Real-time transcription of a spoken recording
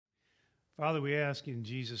Father, we ask in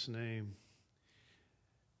Jesus' name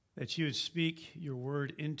that you would speak your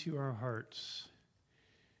word into our hearts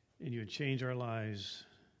and you would change our lives.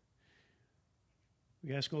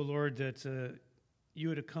 We ask, O Lord, that you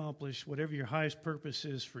would accomplish whatever your highest purpose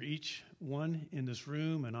is for each one in this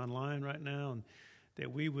room and online right now, and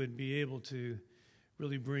that we would be able to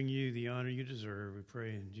really bring you the honor you deserve. We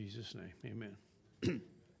pray in Jesus' name. Amen.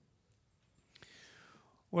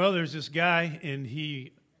 Well, there's this guy, and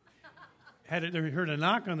he heard a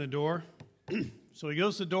knock on the door. So he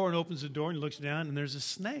goes to the door and opens the door and he looks down, and there's a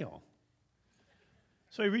snail.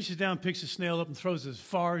 So he reaches down, picks the snail up, and throws it as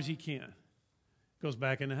far as he can. Goes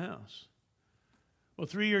back in the house. Well,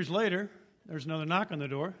 3 years later, there's another knock on the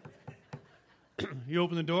door. You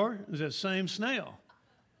open the door, there's that same snail.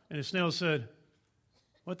 And the snail said,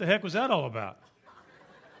 "What the heck was that all about?"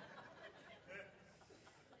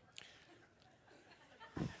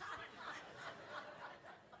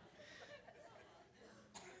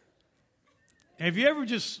 Have you ever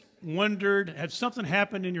just wondered, had something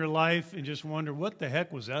happened in your life and just wondered, what the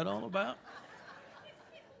heck was that all about?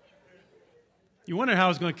 You wondered how I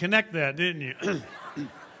was going to connect that, didn't you?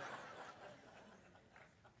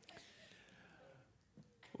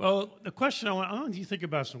 Well, the question I want you to think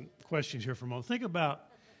about some questions here for a moment. Think about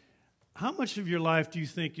how much of your life do you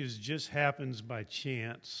think just happens by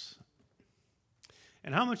chance?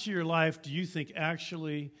 And how much of your life do you think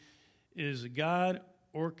actually is God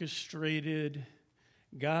orchestrated,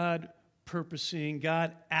 God purposing,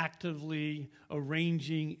 God actively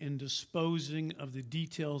arranging and disposing of the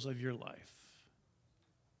details of your life?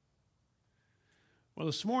 Well,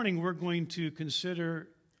 this morning we're going to consider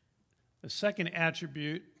the second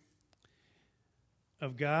attribute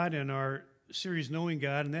of God in our series, Knowing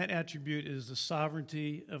God, and that attribute is the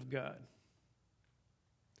sovereignty of God.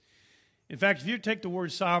 In fact, if you take the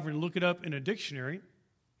word sovereign and look it up in a dictionary,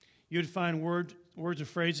 you'd find words and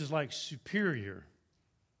phrases like superior,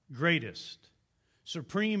 greatest,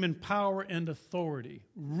 supreme in power and authority,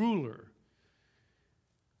 ruler.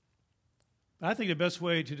 I think the best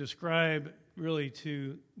way to describe, really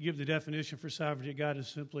to give the definition for sovereignty of God is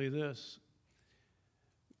simply this: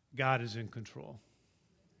 God is in control.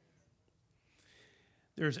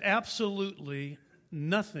 There's absolutely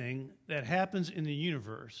nothing that happens in the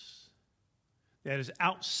universe that is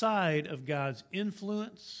outside of God's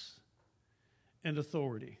influence and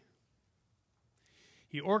authority.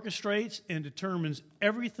 He orchestrates and determines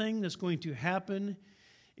everything that's going to happen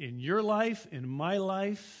in your life, in my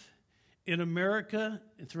life, in America,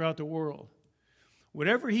 and throughout the world.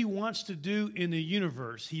 Whatever he wants to do in the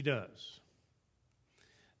universe, he does.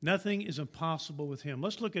 Nothing is impossible with him.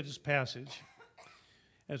 Let's look at this passage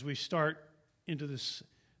as we start into this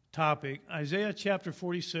topic. Isaiah chapter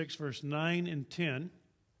 46, verse 9 and 10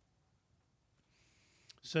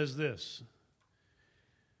 says this: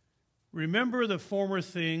 "Remember the former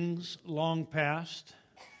things long past.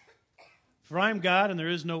 For I am God and there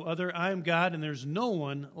is no other. I am God and there's no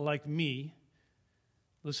one like me."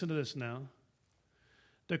 Listen to this now.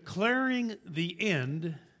 "Declaring the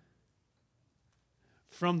end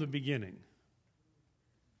from the beginning.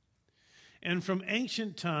 And from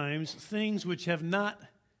ancient times, things which have not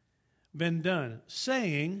been done,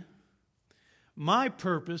 saying, my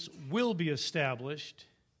purpose will be established,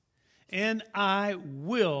 and I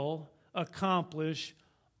will accomplish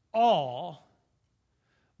all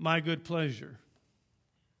my good pleasure."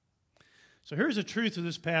 So here's the truth of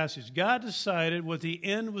this passage. God decided what the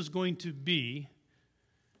end was going to be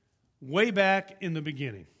way back in the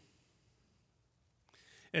beginning.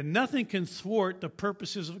 And nothing can thwart the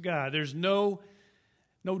purposes of God. There's no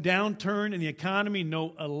downturn in the economy,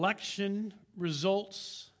 no election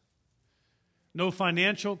results, no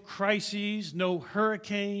financial crises, no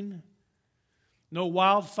hurricane, no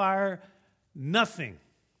wildfire, nothing.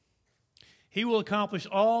 He will accomplish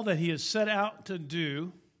all that he has set out to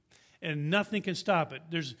do, and nothing can stop it.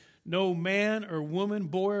 There's no man or woman,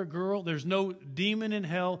 boy or girl, there's no demon in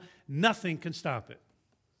hell, nothing can stop it.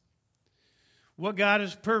 What God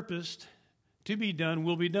has purposed to be done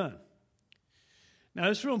will be done. Now,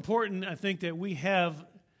 it's real important, I think, that we have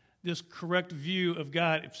this correct view of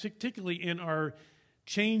God, particularly in our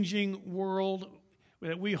changing world,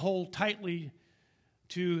 that we hold tightly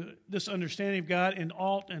to this understanding of God and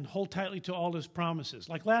hold tightly to all his promises.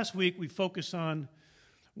 Like last week, we focused on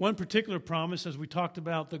one particular promise as we talked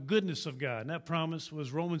about the goodness of God, and that promise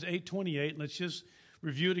was Romans 8:28. Let's just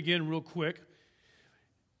review it again real quick.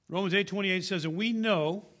 Romans 8:28 says, "And we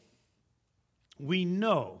know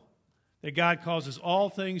that God causes all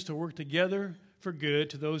things to work together for good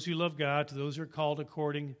to those who love God, to those who are called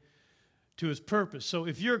according to his purpose. So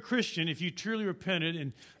if you're a Christian, if you truly repented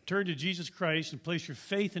and turned to Jesus Christ and placed your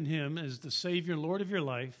faith in him as the Savior and Lord of your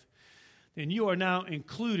life, then you are now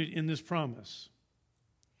included in this promise.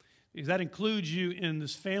 Because that includes you in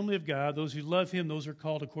this family of God. Those who love him, those are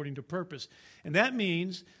called according to purpose. And that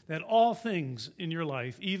means that all things in your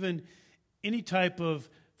life, even any type of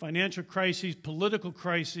financial crises, political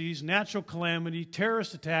crises, natural calamity,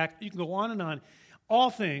 terrorist attack, you can go on and on. All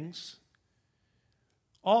things,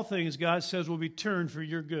 God says, will be turned for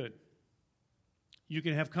your good. You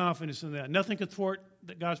can have confidence in that. Nothing can thwart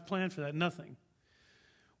God's plan for that, nothing.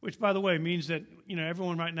 Which, by the way, means that,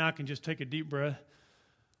 everyone right now can just take a deep breath.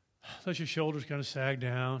 Let your shoulders kind of sag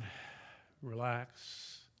down.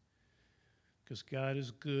 Relax. Because God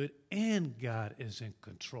is good and God is in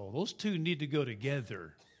control. Those two need to go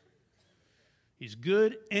together. He's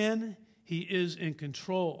good and he is in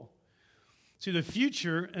control. See, the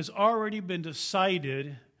future has already been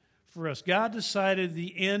decided for us. God decided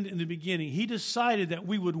the end and the beginning. He decided that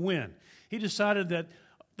we would win. He decided that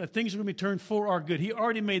things are going to be turned for our good. He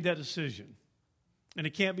already made that decision. And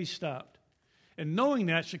it can't be stopped. And knowing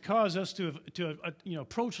that should cause us to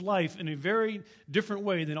approach life in a very different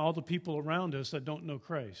way than all the people around us that don't know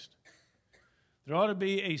Christ. There ought to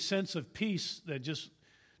be a sense of peace that just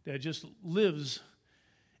lives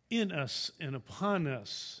in us and upon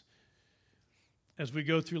us as we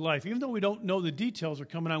go through life. Even though we don't know the details are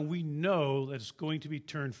coming on, we know that it's going to be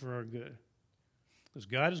turned for our good. Because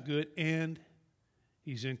God is good and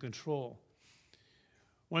he's in control.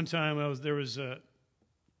 One time it was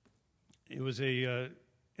a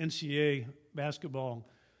NCAA basketball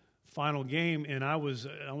final game, and I was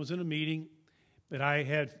in a meeting, but I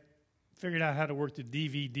had figured out how to work the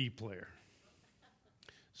DVD player.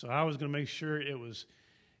 So I was going to make sure it was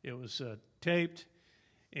taped,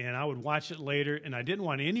 and I would watch it later, and I didn't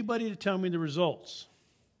want anybody to tell me the results.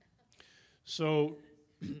 So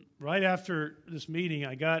right after this meeting,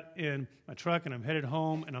 I got in my truck, and I'm headed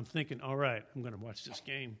home, and I'm thinking, all right, I'm going to watch this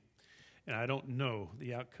game, and I don't know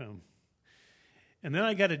the outcome. And then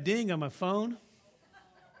I got a ding on my phone.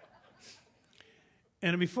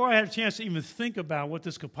 And before I had a chance to even think about what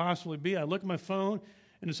this could possibly be, I look at my phone,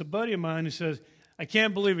 and it's a buddy of mine who says, I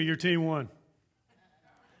can't believe it, your team won.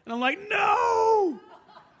 And I'm like, no,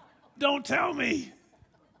 don't tell me.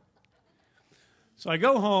 So I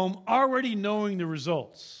go home already knowing the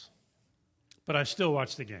results, but I still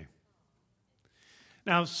watch the game.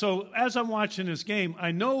 Now, so as I'm watching this game,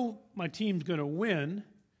 I know my team's going to win,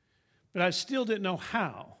 but I still didn't know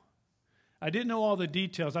how. I didn't know all the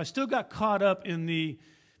details. I still got caught up in the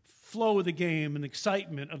flow of the game and the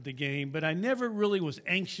excitement of the game, but I never really was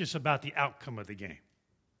anxious about the outcome of the game.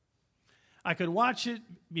 I could watch it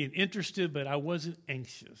being interested, but I wasn't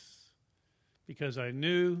anxious because I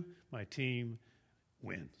knew my team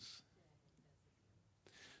wins.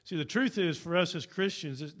 See, the truth is, for us as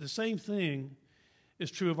Christians, the same thing is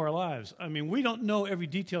true of our lives. I mean, we don't know every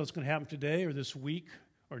detail that's going to happen today or this week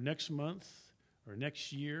or next month, or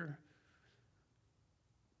next year.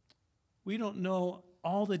 We don't know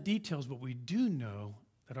all the details, but we do know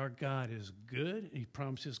that our God is good, and he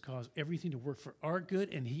promises to cause everything to work for our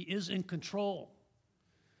good, and he is in control.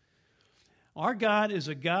 Our God is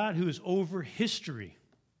a God who is over history.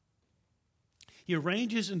 He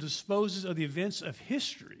arranges and disposes of the events of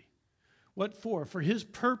history. What for? For his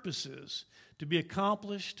purposes to be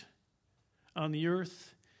accomplished on the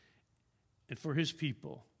earth and for his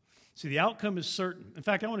people. See, the outcome is certain. In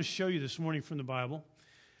fact, I want to show you this morning from the Bible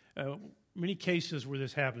many cases where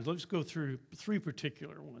this happens. Let's go through 3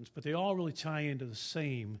 particular ones, but they all really tie into the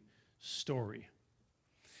same story.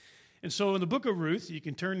 And so in the book of Ruth, you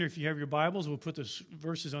can turn there if you have your Bibles. We'll put the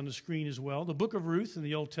verses on the screen as well. The book of Ruth in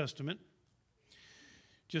the Old Testament,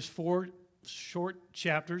 just 4 short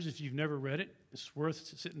chapters. If you've never read it, it's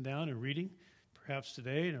worth sitting down and reading, perhaps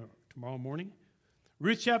today or tomorrow morning.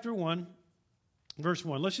 Ruth chapter 1. Verse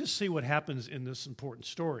 1, let's just see what happens in this important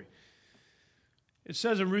story. It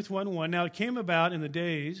says in Ruth 1:1, now it came about in the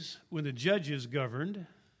days when the judges governed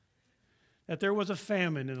that there was a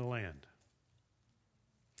famine in the land.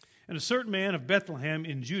 And a certain man of Bethlehem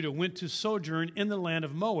in Judah went to sojourn in the land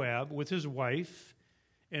of Moab with his wife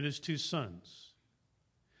and his 2 sons.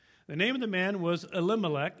 The name of the man was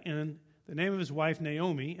Elimelech, and the name of his wife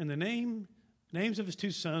Naomi, and the names of his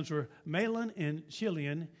 2 sons were Mahlon and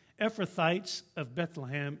Chilion, Ephrathites of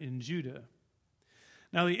Bethlehem in Judah.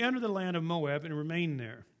 Now they entered the land of Moab and remained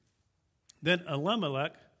there. Then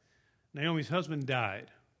Elimelech, Naomi's husband,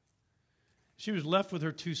 died. She was left with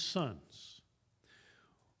her 2 sons.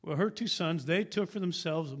 Well, her 2 sons, they took for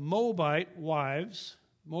themselves Moabite wives,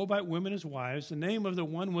 Moabite women as wives. The name of the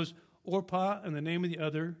one was Orpah, and the name of the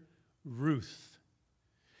other, Ruth,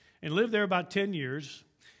 and lived there about 10 years.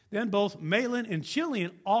 Then both Mahlon and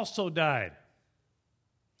Chilion also died.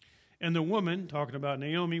 And the woman, talking about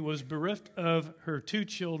Naomi, was bereft of her 2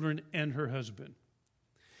 children and her husband.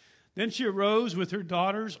 Then she arose with her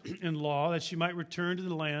daughters-in-law that she might return to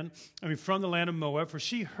from the land of Moab, for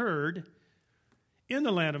she heard in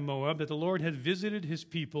the land of Moab that the Lord had visited his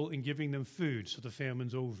people in giving them food, so the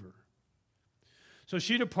famine's over. So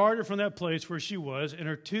she departed from that place where she was, and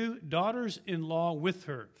her 2 daughters-in-law with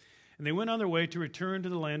her. And they went on their way to return to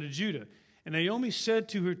the land of Judah. And Naomi said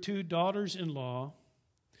to her 2 daughters-in-law,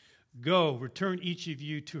 "Go, return each of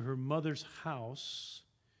you to her mother's house.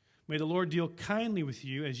 May the Lord deal kindly with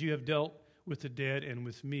you as you have dealt with the dead and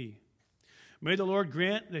with me. May the Lord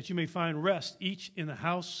grant that you may find rest, each in the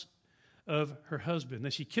house of her husband."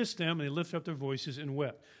 Then she kissed them, and they lifted up their voices and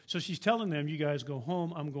wept. So she's telling them, you guys go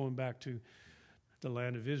home, I'm going back to the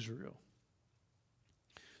land of Israel.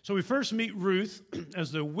 So we first meet Ruth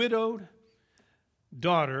as the widowed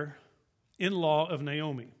daughter-in-law of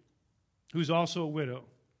Naomi, who's also a widow.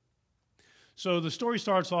 So the story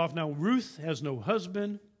starts off now, Ruth has no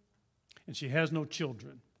husband, and she has no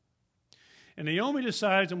children. And Naomi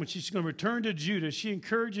decides that when she's going to return to Judah, she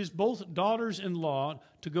encourages both daughters-in-law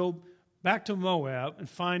to go back to Moab and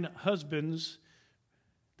find husbands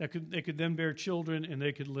that they could then bear children and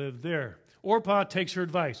they could live there. Orpah takes her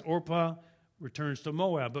advice. Orpah returns to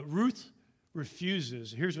Moab. But Ruth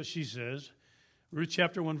refuses. Here's what she says. Ruth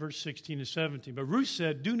chapter 1, verse 16 to 17. But Ruth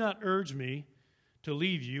said, "Do not urge me to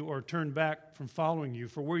leave you or turn back from following you.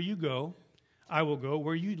 For where you go, I will go.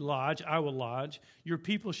 Where you lodge, I will lodge. Your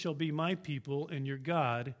people shall be my people, and your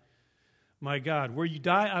God, my God. Where you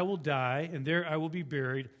die, I will die, and there I will be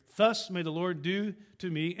buried. Thus may the Lord do to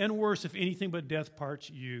me, and worse, if anything but death parts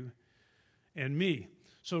you and me."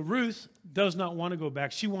 So Ruth does not want to go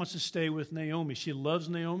back. She wants to stay with Naomi. She loves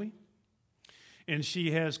Naomi, and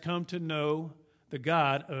she has come to know the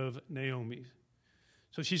God of Naomi.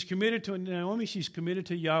 So she's committed to Naomi. She's committed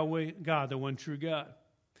to Yahweh, God, the one true God.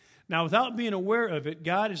 Now, without being aware of it,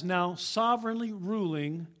 God is now sovereignly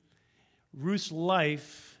ruling Ruth's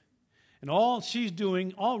life. And all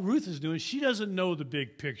Ruth is doing, she doesn't know the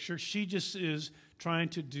big picture. She just is trying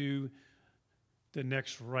to do the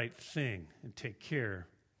next right thing and take care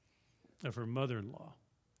of her mother-in-law.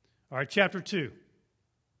 All right, chapter 2.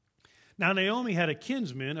 Now Naomi had a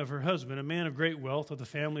kinsman of her husband, a man of great wealth of the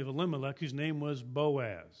family of Elimelech, whose name was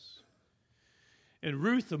Boaz. And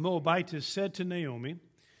Ruth the Moabitess said to Naomi,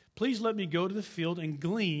 "Please let me go to the field and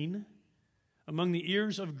glean among the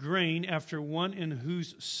ears of grain after one in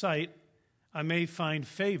whose sight I may find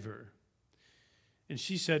favor." And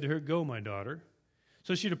she said to her, "Go, my daughter."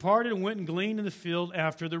 So she departed and went and gleaned in the field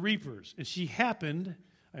after the reapers. And she happened,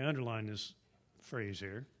 I underline this phrase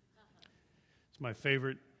here. It's my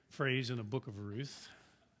favorite phrase in the book of Ruth.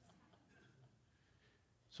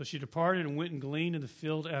 So she departed and went and gleaned in the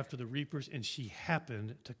field after the reapers, and she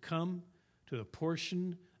happened to come to the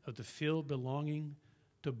portion of the field belonging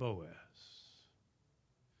to Boaz,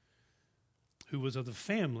 who was of the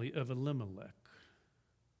family of Elimelech.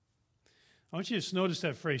 I want you to just notice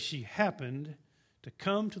that phrase, she happened to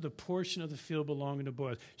come to the portion of the field belonging to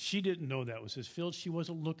Boaz. She didn't know that was his field. She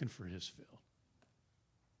wasn't looking for his field.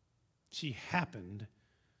 She happened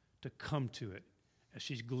to come to it as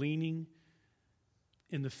she's gleaning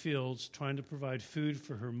in the fields, trying to provide food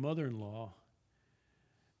for her mother-in-law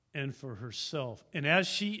and for herself. And as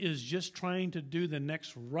she is just trying to do the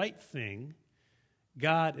next right thing,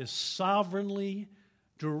 God is sovereignly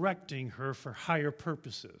directing her for higher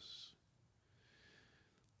purposes.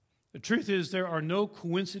 The truth is, there are no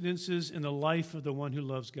coincidences in the life of the one who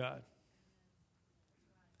loves God.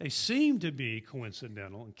 They seem to be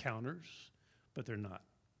coincidental encounters, but they're not.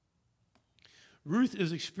 Ruth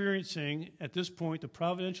is experiencing, at this point, the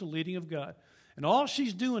providential leading of God. And all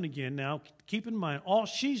she's doing again now, keep in mind, all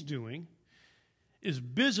she's doing is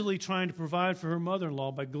busily trying to provide for her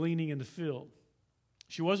mother-in-law by gleaning in the field.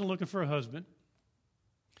 She wasn't looking for a husband.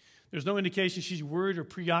 There's no indication she's worried or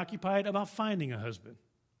preoccupied about finding a husband.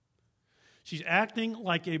 She's acting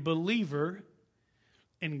like a believer,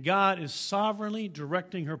 and God is sovereignly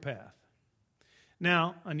directing her path.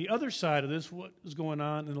 Now, on the other side of this, what is going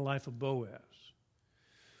on in the life of Boaz?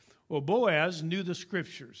 Well, Boaz knew the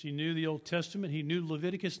Scriptures. He knew the Old Testament. He knew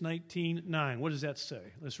Leviticus 19:9. What does that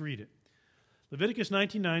say? Let's read it. Leviticus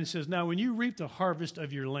 19:9 says, "Now when you reap the harvest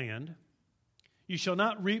of your land, you shall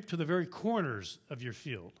not reap to the very corners of your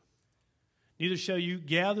field. Neither shall you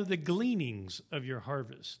gather the gleanings of your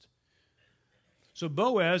harvest." So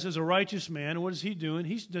Boaz is a righteous man, and what is he doing?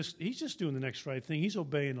 He's just doing the next right thing. He's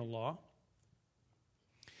obeying the law.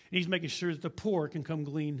 He's making sure that the poor can come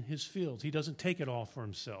glean his fields. He doesn't take it all for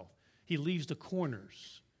himself. He leaves the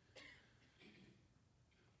corners.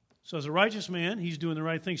 So as a righteous man, he's doing the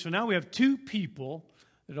right thing. So now we have two people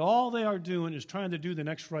that all they are doing is trying to do the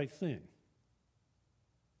next right thing.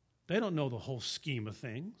 They don't know the whole scheme of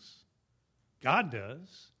things. God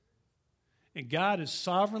does. And God is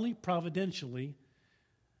sovereignly, providentially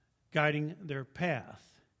guiding their path.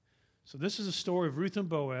 So this is a story of Ruth and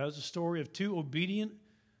Boaz, a story of two obedient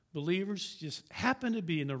believers just happen to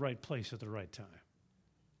be in the right place at the right time.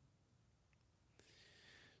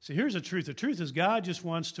 So here's the truth. The truth is God just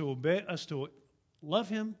wants to obey us, to love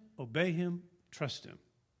him, obey him, trust him.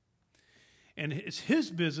 And it's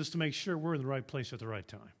his business to make sure we're in the right place at the right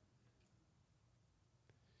time.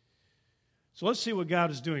 So let's see what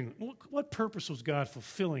God is doing. What purpose was God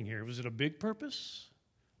fulfilling here? Was it a big purpose?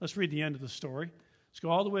 Let's read the end of the story. Let's go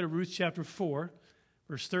all the way to Ruth chapter 4,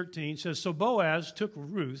 verse 13. It says, So Boaz took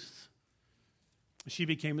Ruth, and she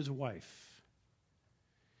became his wife.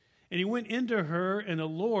 And he went into her, and the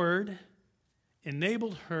Lord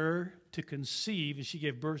enabled her to conceive, and she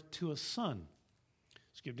gave birth to a son.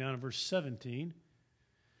 Skip down to verse 17.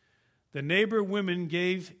 The neighbor women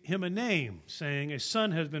gave him a name, saying, A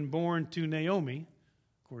son has been born to Naomi,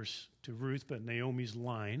 of course, to Ruth, but Naomi's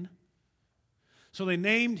line. So they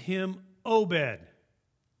named him Obed.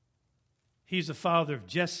 He's the father of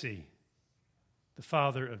Jesse, the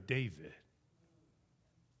father of David.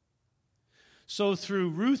 So through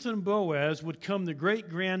Ruth and Boaz would come the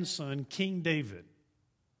great-grandson, King David.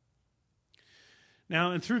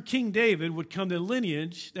 Now, and through King David would come the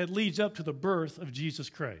lineage that leads up to the birth of Jesus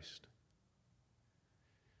Christ.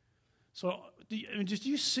 So, do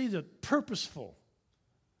you see the purposeful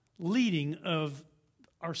leading of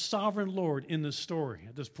our sovereign Lord in this story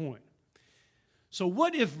at this point? So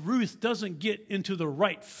what if Ruth doesn't get into the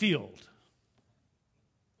right field?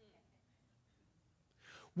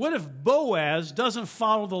 What if Boaz doesn't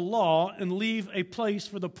follow the law and leave a place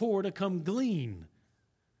for the poor to come glean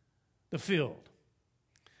the field?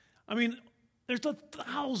 I mean, there's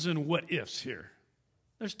 1,000 what-ifs here.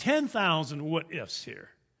 There's 10,000 what-ifs here.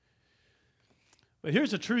 But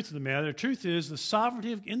here's the truth of the matter. The truth is, in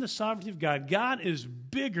the sovereignty of God, God is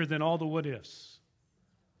bigger than all the what-ifs.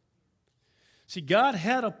 See, God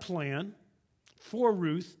had a plan for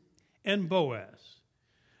Ruth and Boaz.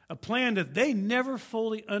 A plan that they never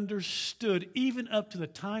fully understood, even up to the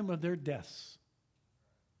time of their deaths.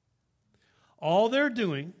 All they're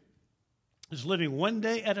doing is living one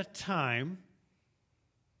day at a time,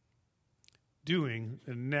 doing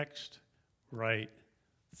the next right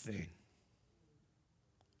thing.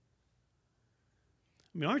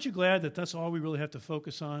 I mean, aren't you glad that that's all we really have to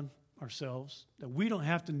focus on ourselves? That we don't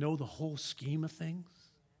have to know the whole scheme of things?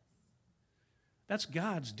 That's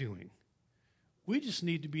God's doing. We just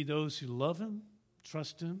need to be those who love him,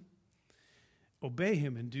 trust him, obey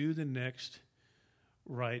him, and do the next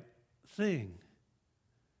right thing.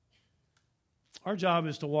 Our job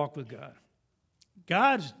is to walk with God.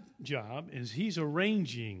 God's job is he's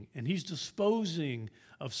arranging and he's disposing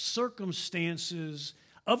of circumstances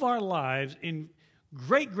of our lives in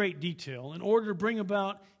great, great detail in order to bring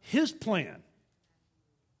about his plan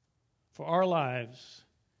for our lives,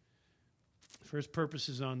 for his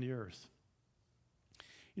purposes on the earth.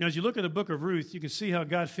 You know, as you look at the book of Ruth, you can see how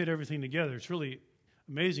God fit everything together. It's really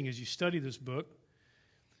amazing as you study this book.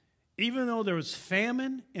 Even though there was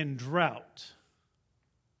famine and drought,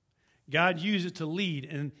 God used it to lead,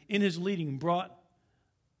 and in his leading brought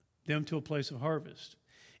them to a place of harvest.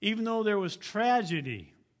 Even though there was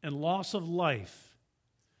tragedy and loss of life,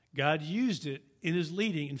 God used it in his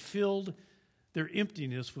leading and filled their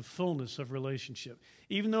emptiness with fullness of relationship.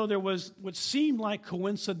 Even though there was what seemed like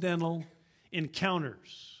coincidental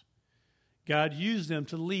encounters, God used them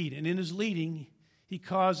to lead. And in his leading, he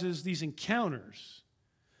causes these encounters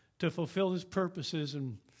to fulfill his purposes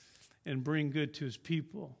and bring good to his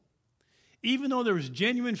people. Even though there was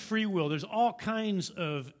genuine free will, there's all kinds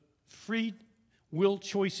of free will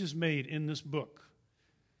choices made in this book.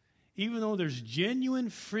 Even though there's genuine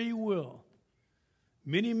free will,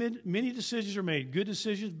 many decisions are made, good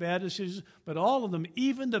decisions, bad decisions, but all of them,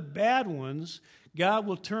 even the bad ones, God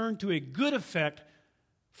will turn to a good effect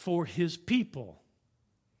for his people.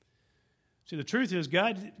 See, the truth is,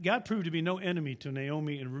 God proved to be no enemy to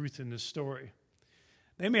Naomi and Ruth in this story.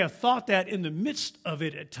 They may have thought that in the midst of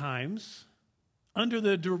it at times, under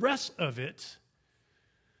the duress of it,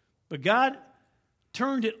 but God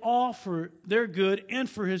turned it all for their good and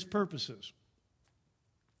for his purposes.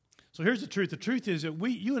 So here's the truth. The truth is that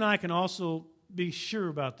you and I can also be sure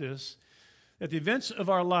about this, that the events of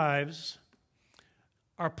our lives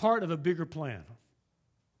are part of a bigger plan.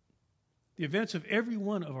 The events of every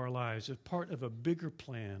one of our lives is part of a bigger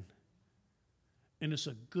plan. And it's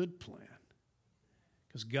a good plan.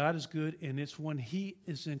 Because God is good, and it's when He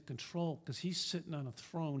is in control, because He's sitting on a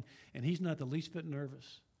throne, and He's not the least bit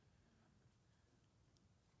nervous.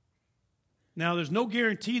 Now, there's no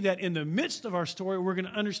guarantee that in the midst of our story, we're going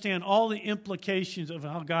to understand all the implications of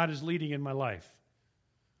how God is leading in my life.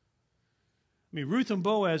 I mean, Ruth and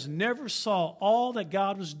Boaz never saw all that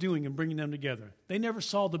God was doing in bringing them together. They never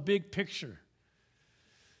saw the big picture.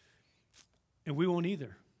 And we won't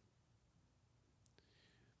either.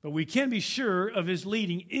 But we can be sure of His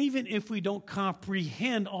leading, even if we don't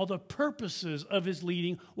comprehend all the purposes of His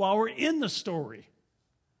leading while we're in the story.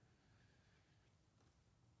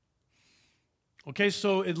 Okay,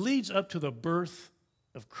 so it leads up to the birth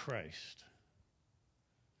of Christ.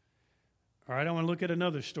 All right, I want to look at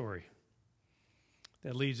another story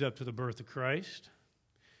that leads up to the birth of Christ.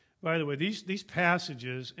 By the way, these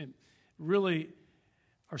passages really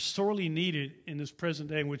are sorely needed in this present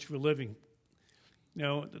day in which we're living. You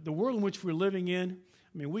know, the world in which we're living in,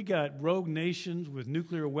 I mean, we got rogue nations with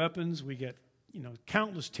nuclear weapons. We got,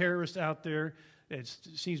 countless terrorists out there. It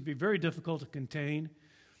seems to be very difficult to contain.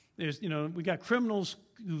 We got criminals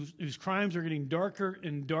whose crimes are getting darker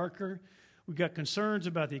and darker. We've got concerns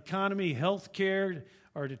about the economy, health care,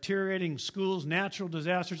 our deteriorating schools, natural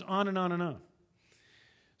disasters, on and on and on.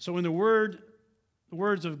 So in the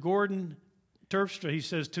words of Gordon Terpstra, he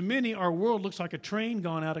says, "To many, our world looks like a train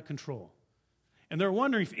gone out of control. And they're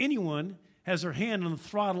wondering if anyone has their hand on the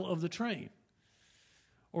throttle of the train.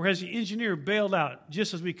 Or has the engineer bailed out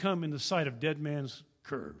just as we come in the sight of Dead Man's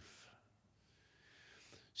Curve?"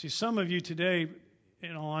 See, some of you today,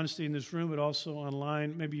 in all honesty, in this room, but also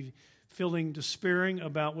online, maybe feeling despairing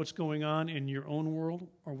about what's going on in your own world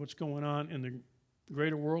or what's going on in the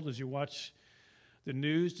greater world as you watch the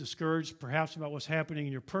news, discouraged perhaps about what's happening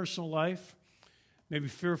in your personal life, maybe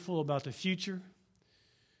fearful about the future.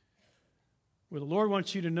 Well, the Lord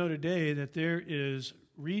wants you to know today that there is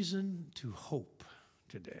reason to hope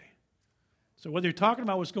today. So whether you're talking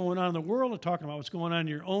about what's going on in the world or talking about what's going on in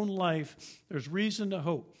your own life, there's reason to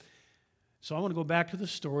hope. So I want to go back to the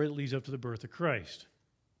story that leads up to the birth of Christ.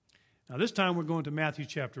 Now this time we're going to Matthew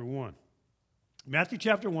chapter 1. Matthew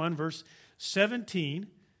chapter 1, verse 1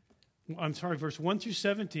 through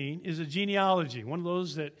 17 is a genealogy, one of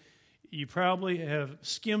those that you probably have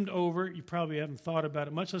skimmed over. You probably haven't thought about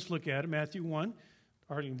it much. Let's look at it. Matthew 1,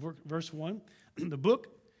 verse 1. The book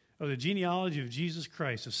of the genealogy of Jesus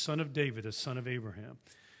Christ, the son of David, the son of Abraham.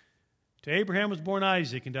 To Abraham was born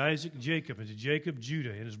Isaac, and to Isaac Jacob, and to Jacob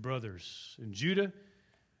Judah and his brothers. And Judah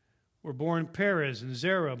were born Perez and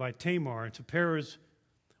Zerah by Tamar, and to Perez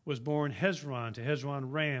was born Hezron, to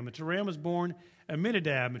Hezron Ram, and to Ram was born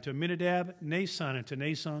Amminadab, and to Amminadab Nason, and to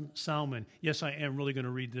Nason Salmon. Yes, I am really going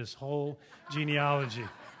to read this whole genealogy.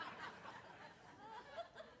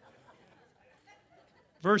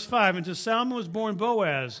 Verse 5, and to Salmon was born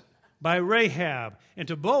Boaz by Rahab, and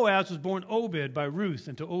to Boaz was born Obed by Ruth,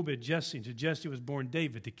 and to Obed Jesse, and to Jesse was born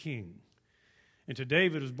David the king. And to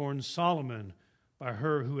David was born Solomon by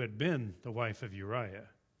her who had been the wife of Uriah.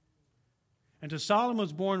 And to Solomon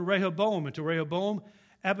was born Rehoboam, and to Rehoboam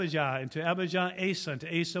Abijah, and to Abijah Asa, and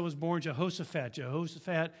to Asa was born Jehoshaphat,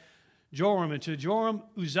 Jehoshaphat Joram, and to Joram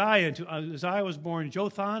Uzziah, and to Uzziah was born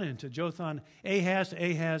Jotham, and to Jotham Ahaz, to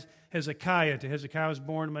Ahaz Hezekiah, and to Hezekiah was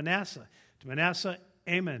born Manasseh, to Manasseh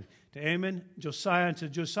Amon, to Amon Josiah, and to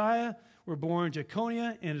Josiah were born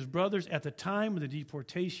Jeconiah and his brothers at the time of the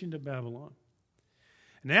deportation to Babylon.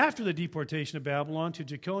 And after the deportation of Babylon, to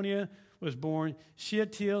Jeconiah was born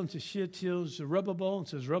Shealtiel, and to Shealtiel Zerubbabel, and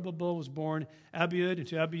to Zerubbabel was born Abiud, and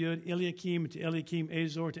to Abiud Eliakim, and to Eliakim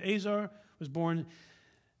Azor, to Azor was born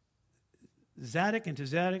Zadok, and to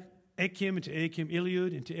Zadok Achim, and to Achim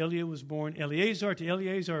Eliud, and to Eliud was born Eleazar, to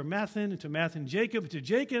Eleazar Mathan, and to Mathan Jacob, and to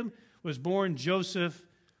Jacob was born Joseph,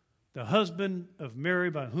 the husband of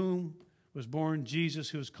Mary, by whom was born Jesus,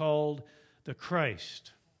 who is called the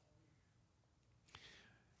Christ.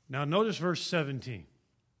 Now notice verse 17.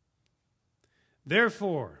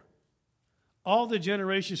 Therefore, all the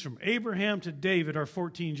generations from Abraham to David are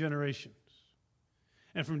 14 generations.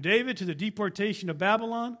 And from David to the deportation of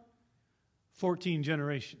Babylon, 14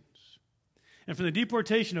 generations. And from the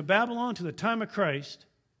deportation of Babylon to the time of Christ,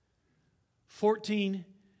 14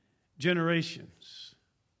 generations.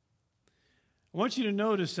 I want you to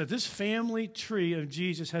notice that this family tree of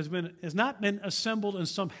Jesus has not been assembled in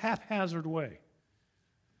some haphazard way.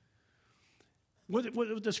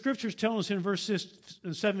 What the scriptures tell us in verse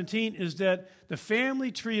 17 is that the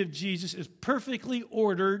family tree of Jesus is perfectly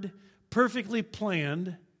ordered, perfectly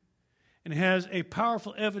planned, and has a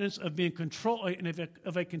powerful evidence of being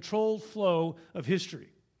of a controlled flow of history.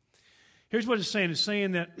 Here's what it's saying. It's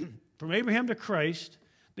saying that from Abraham to Christ,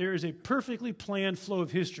 there is a perfectly planned flow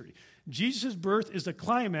of history. Jesus' birth is the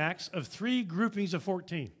climax of 3 groupings of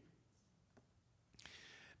 14.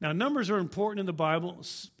 Now, numbers are important in the Bible,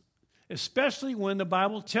 especially when the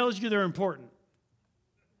Bible tells you they're important,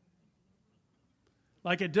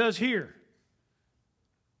 like it does here.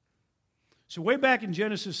 So way back in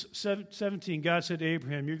Genesis 17, God said to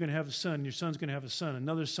Abraham, you're going to have a son, your son's going to have a son,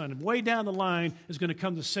 another son, and way down the line is going to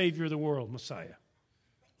come the Savior of the world, Messiah.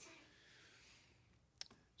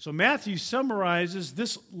 So Matthew summarizes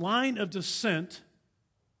this line of descent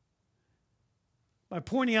by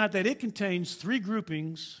pointing out that it contains 3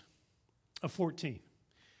 groupings of 14.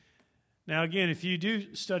 Now again, if you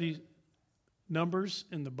do study numbers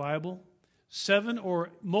in the Bible, 7 or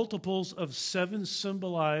multiples of 7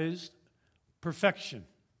 symbolized perfection.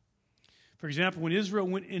 For example, when Israel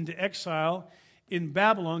went into exile in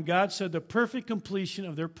Babylon, God said the perfect completion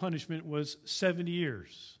of their punishment was 70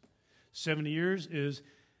 years. 70 years is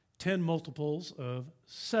 10 multiples of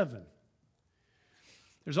 7.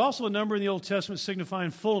 There's also a number in the Old Testament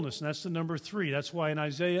signifying fullness, and that's the number 3. That's why in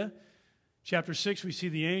Isaiah chapter 6 we see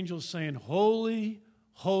the angels saying, holy,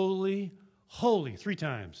 holy, holy, 3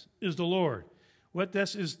 times is the Lord. What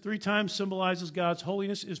this is 3 times symbolizes God's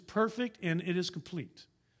holiness is perfect and it is complete.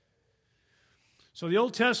 So the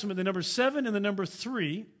Old Testament, the number 7 and the number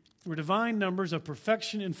 3 were divine numbers of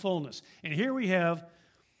perfection and fullness. And here we have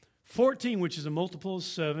 14, which is a multiple of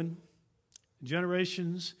 7.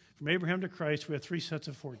 Generations from Abraham to Christ, we have 3 sets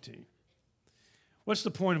of 14. What's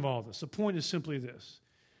the point of all this? The point is simply this.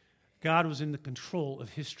 God was in the control of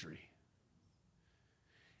history.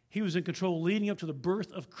 He was in control leading up to the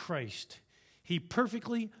birth of Christ. He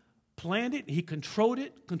perfectly planned it. He controlled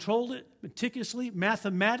it meticulously,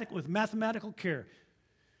 with mathematical care.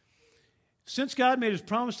 Since God made his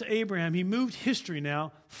promise to Abraham, he moved history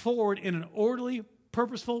now forward in an orderly,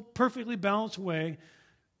 purposeful, perfectly balanced way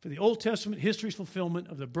for the Old Testament history's fulfillment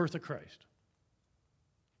of the birth of Christ.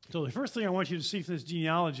 So the first thing I want you to see from this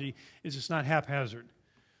genealogy is it's not haphazard.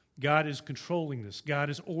 God is controlling this. God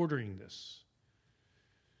is ordering this.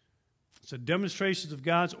 It's a demonstration of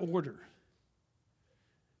God's order.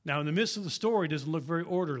 Now, in the midst of the story, it doesn't look very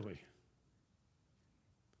orderly.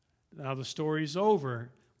 Now the story's over,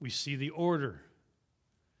 we see the order.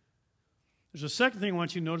 There's a second thing I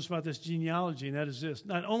want you to notice about this genealogy, and that is this.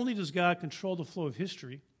 Not only does God control the flow of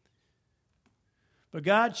history, but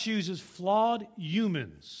God chooses flawed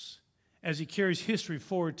humans as he carries history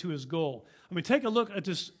forward to his goal. I mean, take a look at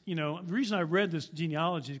this, the reason I read this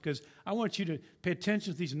genealogy is because I want you to pay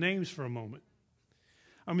attention to these names for a moment.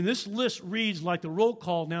 I mean, this list reads like the roll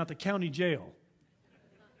call now at the county jail.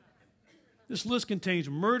 This list contains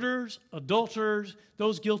murderers, adulterers,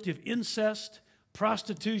 those guilty of incest,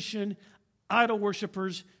 prostitution, idol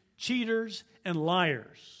worshipers, cheaters, and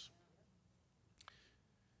liars.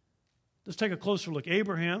 Let's take a closer look.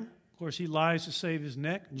 Abraham, of course, he lies to save his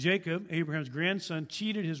neck. Jacob, Abraham's grandson,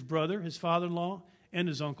 cheated his brother, his father-in-law, and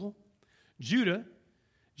his uncle. Judah,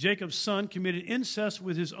 Jacob's son, committed incest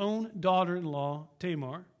with his own daughter-in-law,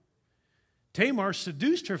 Tamar. Tamar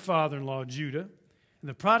seduced her father-in-law, Judah, and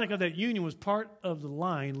the product of that union was part of the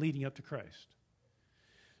line leading up to Christ.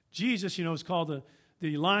 Jesus, is called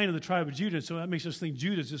the Lion of the tribe of Judah, so that makes us think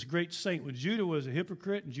Judah is this great saint. When Judah was a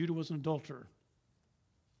hypocrite and Judah was an adulterer.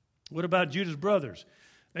 What about Judah's brothers?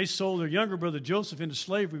 They sold their younger brother Joseph into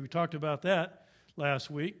slavery. We talked about that last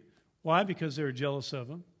week. Why? Because they were jealous of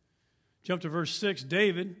him. Jump to verse 6.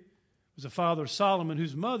 David was the father of Solomon,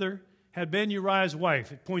 whose mother had been Uriah's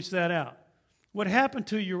wife. It points that out. What happened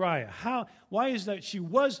to Uriah? Why is that she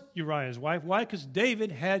was Uriah's wife? Why? Because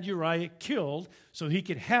David had Uriah killed so he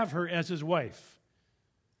could have her as his wife.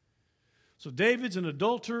 So David's an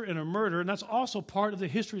adulterer and a murderer, and that's also part of the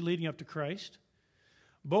history leading up to Christ.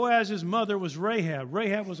 Boaz's mother was Rahab.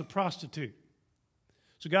 Rahab was a prostitute.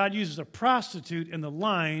 So God uses a prostitute in the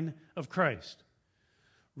line of Christ.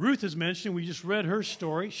 Ruth is mentioned. We just read her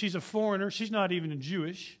story. She's a foreigner. She's not even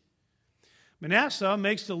Jewish. Manasseh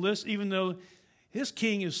makes the list even though his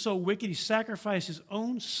king is so wicked he sacrificed his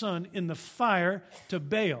own son in the fire to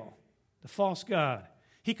Baal, the false god.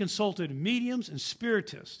 He consulted mediums and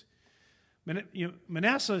spiritists.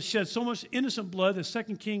 Manasseh shed so much innocent blood that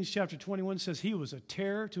 2 Kings chapter 21 says he was a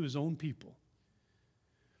terror to his own people.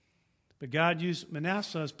 But God used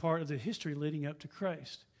Manasseh as part of the history leading up to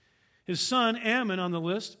Christ. His son Ammon on the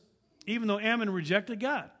list, even though Ammon rejected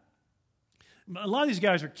God. A lot of these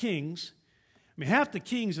guys are kings. Half the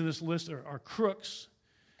kings in this list are crooks.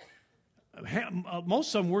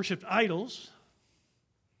 Most of them worshipped idols.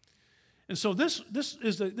 And so this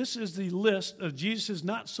is the list of Jesus'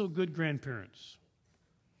 not so good grandparents.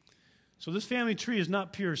 So this family tree is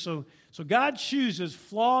not pure. So God chooses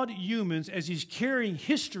flawed humans as he's carrying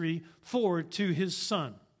history forward to his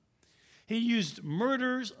son. He used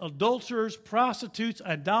murderers, adulterers, prostitutes,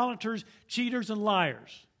 idolaters, cheaters, and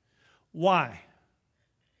liars. Why?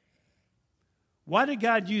 Why did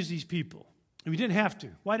God use these people? And he didn't have to.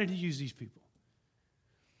 Why did he use these people?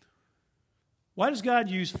 Why does God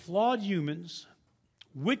use flawed humans,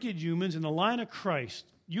 wicked humans in the line of Christ,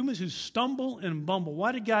 humans who stumble and bumble?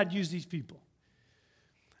 Why did God use these people?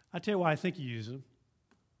 I tell you why I think he used them.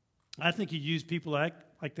 I think he used people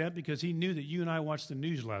like that because he knew that you and I watched the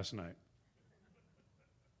news last night.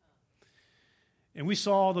 And we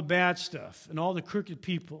saw all the bad stuff and all the crooked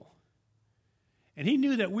people. And he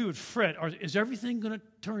knew that we would fret. Is everything going to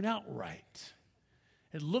turn out right?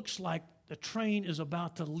 It looks like the train is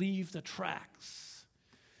about to leave the tracks.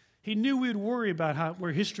 He knew we would worry about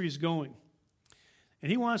where history is going. And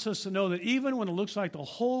he wants us to know that even when it looks like the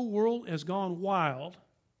whole world has gone wild,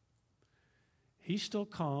 he's still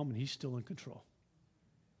calm and he's still in control.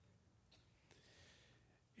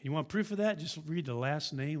 You want proof of that? Just read the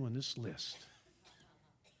last name on this list.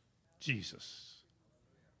 Jesus.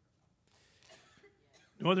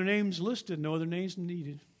 No other names listed, no other names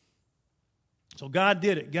needed. So God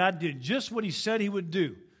did it. God did just what he said he would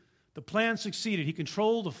do. The plan succeeded. He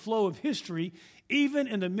controlled the flow of history, even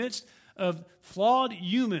in the midst of flawed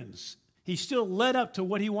humans. He still led up to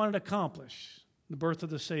what he wanted to accomplish, the birth of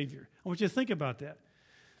the Savior. I want you to think about that.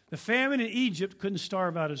 The famine in Egypt couldn't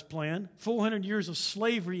starve out his plan. 400 years of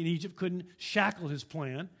slavery in Egypt couldn't shackle his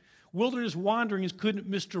plan. Wilderness wanderings couldn't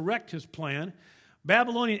misdirect his plan.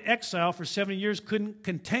 Babylonian exile for 70 years couldn't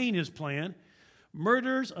contain his plan.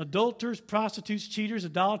 Murderers, adulterers, prostitutes, cheaters,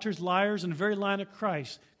 idolaters, liars, and the very line of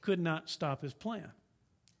Christ could not stop his plan.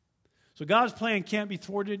 So God's plan can't be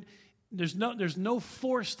thwarted. There's no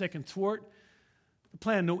force that can thwart the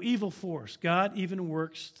plan, no evil force. God even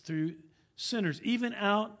works through sinners, even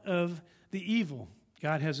out of the evil.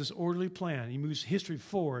 God has this orderly plan. He moves history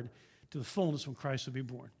forward to the fullness when Christ will be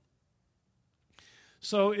born.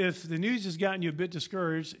 So if the news has gotten you a bit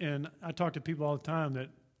discouraged, and I talk to people all the time that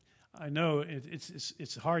I know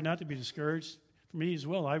it's hard not to be discouraged. For me as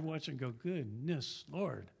well, I watch and go, goodness,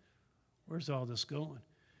 Lord, where's all this going?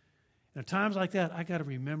 And at times like that, I got to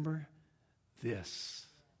remember this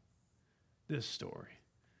story.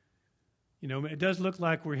 You know, it does look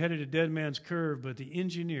like we're headed to Dead Man's Curve, but the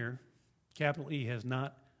engineer, capital E, has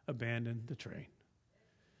not abandoned the train.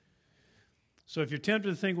 So if you're tempted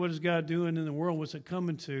to think, what is God doing in the world? What's it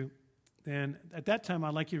coming to? Then at that time,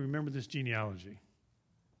 I'd like you to remember this genealogy.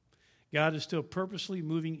 God is still purposely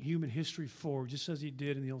moving human history forward, just as he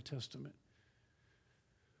did in the Old Testament.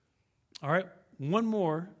 All right, one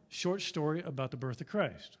more short story about the birth of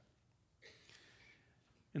Christ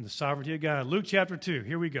and the sovereignty of God. Luke chapter 2,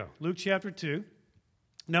 here we go. Luke chapter 2.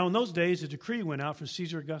 Now in those days, a decree went out from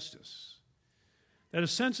Caesar Augustus that a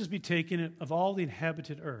census be taken of all the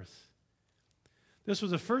inhabited earth. This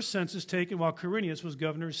was the first census taken while Quirinius was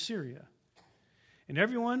governor of Syria. And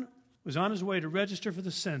everyone was on his way to register for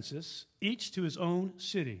the census, each to his own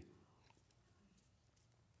city.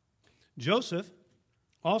 Joseph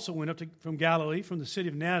also went up from Galilee, from the city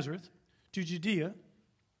of Nazareth to Judea,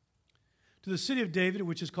 to the city of David,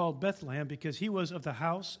 which is called Bethlehem, because he was of the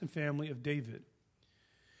house and family of David,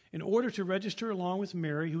 in order to register along with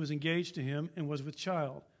Mary, who was engaged to him and was with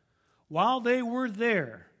child. While they were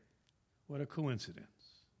there, what a coincidence.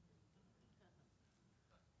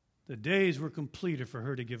 The days were completed for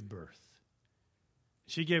her to give birth.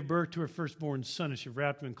 She gave birth to her firstborn son, and she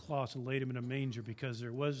wrapped him in cloths and laid him in a manger because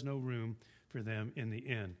there was no room for them in the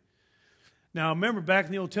inn. Now, remember, back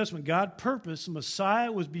in the Old Testament, God purposed the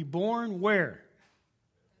Messiah was be born where?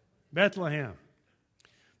 Bethlehem.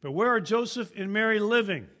 But where are Joseph and Mary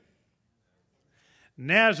living?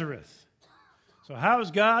 Nazareth. So how is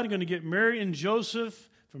God going to get Mary and Joseph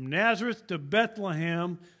from Nazareth to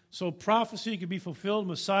Bethlehem so prophecy could be fulfilled,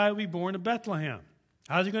 Messiah would be born in Bethlehem?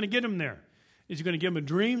 How's he going to get him there? Is he going to give him a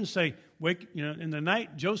dream and say, wake, in the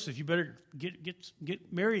night, Joseph, you better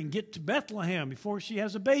get Mary and get to Bethlehem before she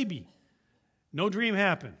has a baby? No dream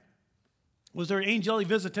happened. Was there an angelic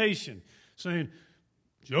visitation saying,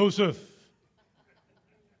 Joseph,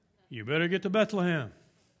 you better get to Bethlehem?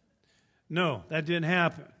 No, that didn't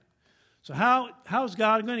happen. So how's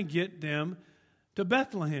God going to get them to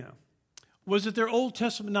Bethlehem? Was it their Old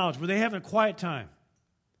Testament knowledge? Were they having a quiet time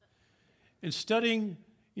and studying,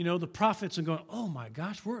 the prophets and going, oh my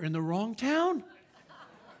gosh, we're in the wrong town?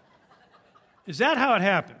 Is that how it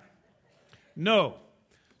happened? No.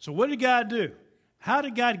 So what did God do? How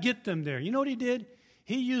did God get them there? You know what he did?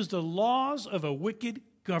 He used the laws of a wicked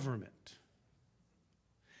government,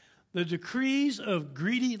 the decrees of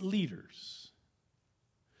greedy leaders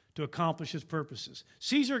to accomplish his purposes.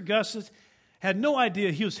 Caesar Augustus had no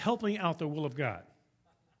idea he was helping out the will of God.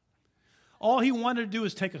 All he wanted to do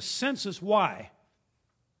was take a census. Why?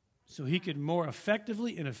 So he could more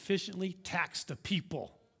effectively and efficiently tax the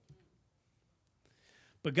people.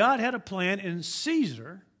 But God had a plan, and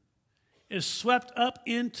Caesar is swept up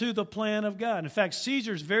into the plan of God. In fact,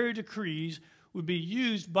 Caesar's very decrees would be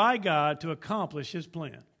used by God to accomplish his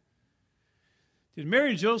plan. Did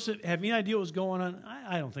Mary and Joseph have any idea what was going on?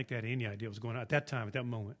 I don't think they had any idea what was going on at that time, at that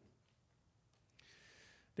moment.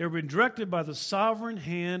 They were being directed by the sovereign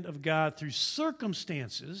hand of God through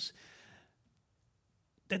circumstances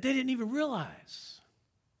that they didn't even realize.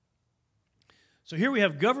 So here we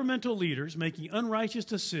have governmental leaders making unrighteous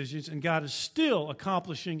decisions, and God is still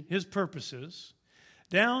accomplishing his purposes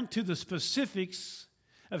down to the specifics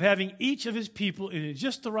of having each of his people in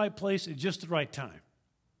just the right place at just the right time.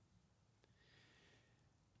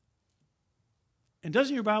 And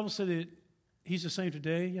doesn't your Bible say that he's the same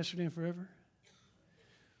today, yesterday, and forever?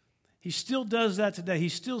 He still does that today.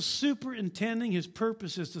 He's still superintending his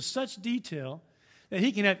purposes to such detail that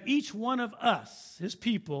he can have each one of us, his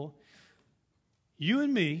people, you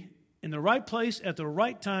and me, in the right place at the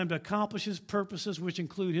right time to accomplish his purposes, which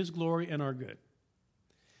include his glory and our good.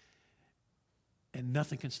 And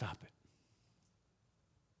nothing can stop it.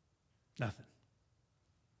 Nothing.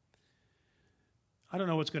 I don't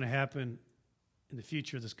know what's going to happen in the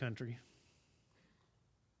future of this country,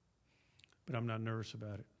 but I'm not nervous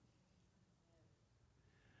about it.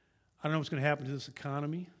 I don't know what's going to happen to this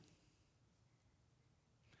economy.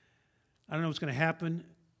 I don't know what's going to happen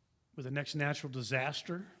with the next natural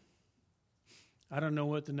disaster. I don't know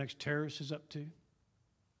what the next terrorist is up to.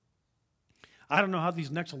 I don't know how these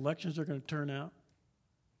next elections are going to turn out.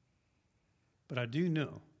 But I do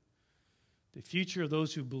know the future of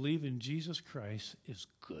those who believe in Jesus Christ is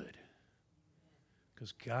good.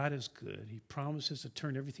 Because God is good. He promises to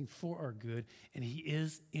turn everything for our good, and he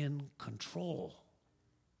is in control.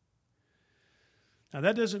 Now,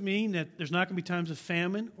 that doesn't mean that there's not going to be times of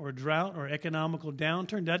famine or drought or economical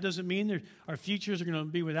downturn. That doesn't mean our futures are going to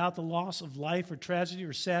be without the loss of life or tragedy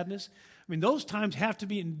or sadness. I mean, those times have to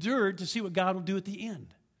be endured to see what God will do at the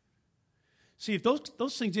end. See, if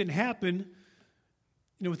those things didn't happen,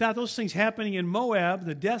 without those things happening in Moab,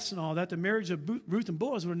 the deaths and all that, the marriage of Ruth and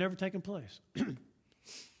Boaz would have never taken place.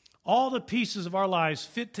 All the pieces of our lives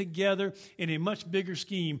fit together in a much bigger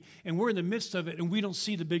scheme, and we're in the midst of it, and we don't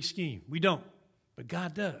see the big scheme. We don't. But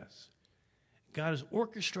God does. God is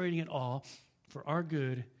orchestrating it all for our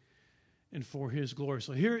good and for his glory.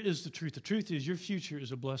 So here is the truth. The truth is your future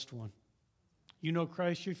is a blessed one. You know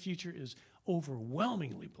Christ, your future is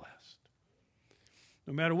overwhelmingly blessed.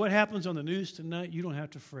 No matter what happens on the news tonight, you don't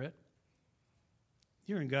have to fret.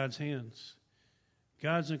 You're in God's hands.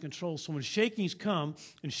 God's in control. So when shakings come,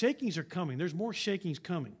 and shakings are coming, there's more shakings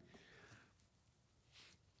coming.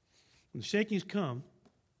 When the shakings come,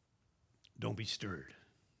 don't be stirred.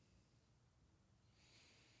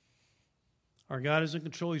 Our God is in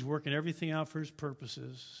control. He's working everything out for his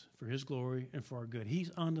purposes, for his glory, and for our good. He's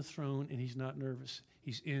on the throne, and he's not nervous.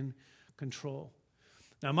 He's in control.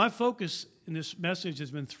 Now, my focus in this message has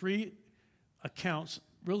been 3 accounts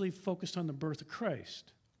really focused on the birth of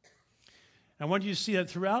Christ. I want you to see that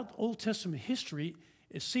throughout Old Testament history,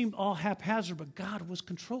 it seemed all haphazard, but God was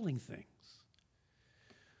controlling things.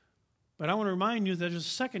 But I want to remind you that there's a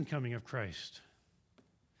second coming of Christ.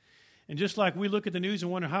 And just like we look at the news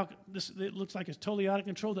and wonder how it looks like it's totally out of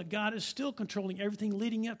control, that God is still controlling everything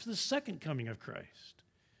leading up to the second coming of Christ.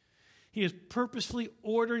 He is purposefully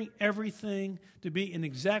ordering everything to be in the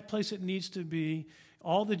exact place it needs to be,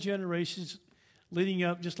 all the generations leading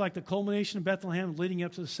up, just like the culmination of Bethlehem leading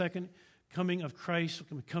up to the second coming of Christ,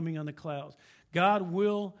 coming on the clouds. God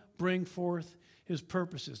will bring forth his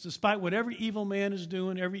purposes. Despite what every evil man is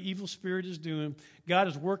doing, every evil spirit is doing, God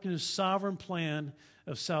is working his sovereign plan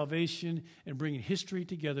of salvation and bringing history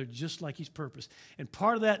together just like he's purposed. And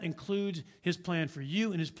part of that includes his plan for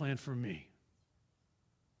you and his plan for me.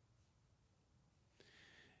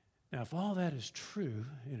 Now, if all that is true,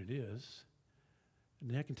 and it is,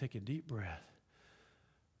 then I can take a deep breath.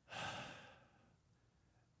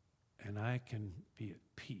 And I can be at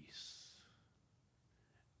peace.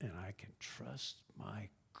 And I can trust my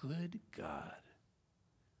good God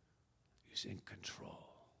who's in control.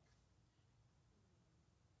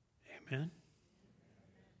 Amen?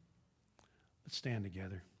 Let's stand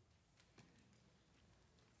together.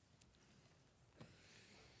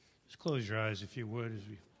 Just close your eyes if you would as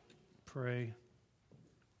we pray.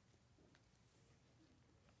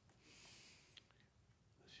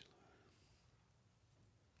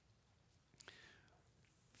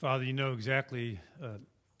 Father, you know exactly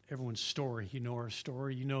everyone's story. You know our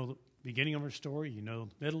story. You know the beginning of our story. You know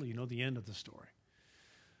the middle. You know the end of the story.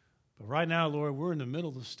 But right now, Lord, we're in the middle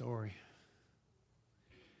of the story.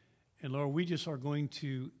 And Lord, we just are going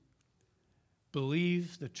to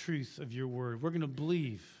believe the truth of your word. We're going to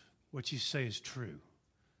believe what you say is true,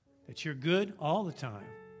 that you're good all the time,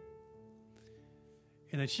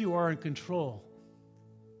 and that you are in control.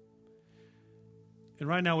 And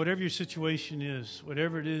right now, whatever your situation is,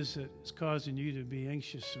 whatever it is that is causing you to be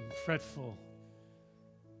anxious and fretful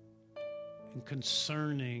and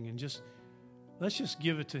concerning, and let's just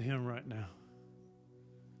give it to him right now.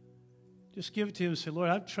 Just give it to him and say, Lord,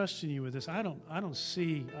 I'm trusting you with this. I don't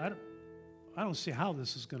see how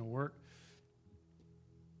this is going to work,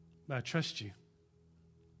 but I trust you.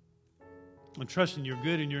 I'm trusting you're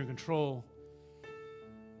good and you're in control.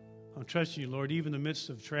 I'm trusting you, Lord, even in the midst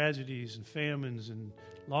of tragedies and famines and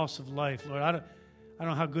loss of life. Lord, I don't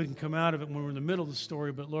know how good can come out of it when we're in the middle of the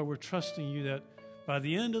story, but Lord, we're trusting you that by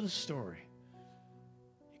the end of the story,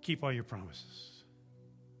 you keep all your promises.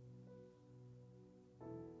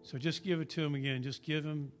 So just give it to him again. Just give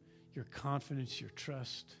him your confidence, your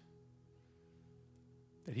trust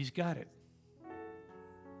that he's got it.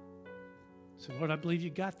 So, Lord, I believe you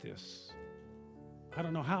got this. I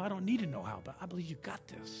don't know how. I don't need to know how, but I believe you got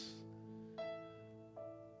this.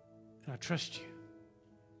 And I trust you.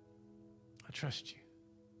 I trust you.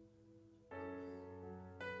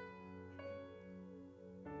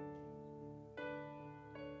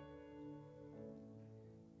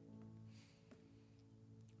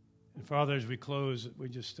 And Father, as we close, we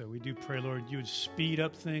do pray, Lord, you would speed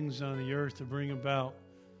up things on the earth to bring about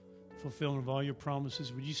the fulfillment of all your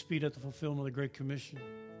promises. Would you speed up the fulfillment of the Great Commission?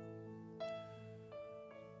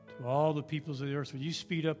 To all the peoples of the earth, would you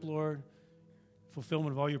speed up, Lord,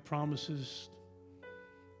 fulfillment of all your promises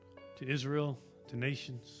to Israel, to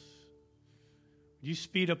nations? Would you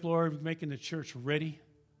speed up, Lord, making the church ready,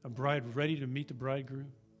 a bride ready to meet the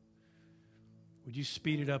bridegroom? Would you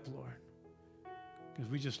speed it up, Lord?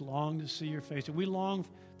 Because we just long to see your face. And we long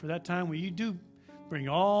for that time when you do bring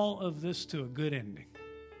all of this to a good ending.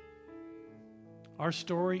 Our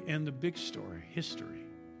story and the big story, history,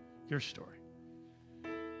 your story.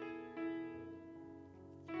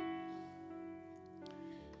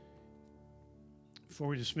 Before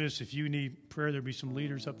we dismiss, if you need prayer, there'll be some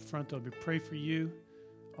leaders up front that'll pray for you.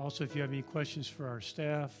 Also, if you have any questions for our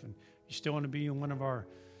staff and you still want to be in one of our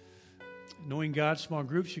Knowing God small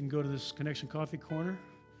groups, you can go to this Connection Coffee Corner.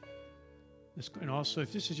 And also,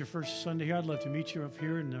 if this is your first Sunday here, I'd love to meet you up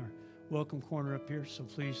here in our welcome corner up here. So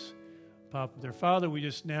please pop up there. Father, we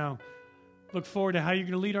just now look forward to how you're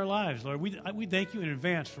going to lead our lives, Lord. We thank you in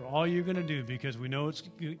advance for all you're going to do because we know it's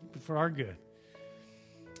good, for our good.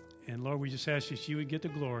 And Lord, we just ask that you would get the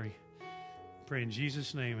glory. Pray in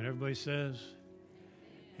Jesus' name. And everybody says,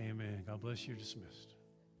 amen. God bless you. Dismissed.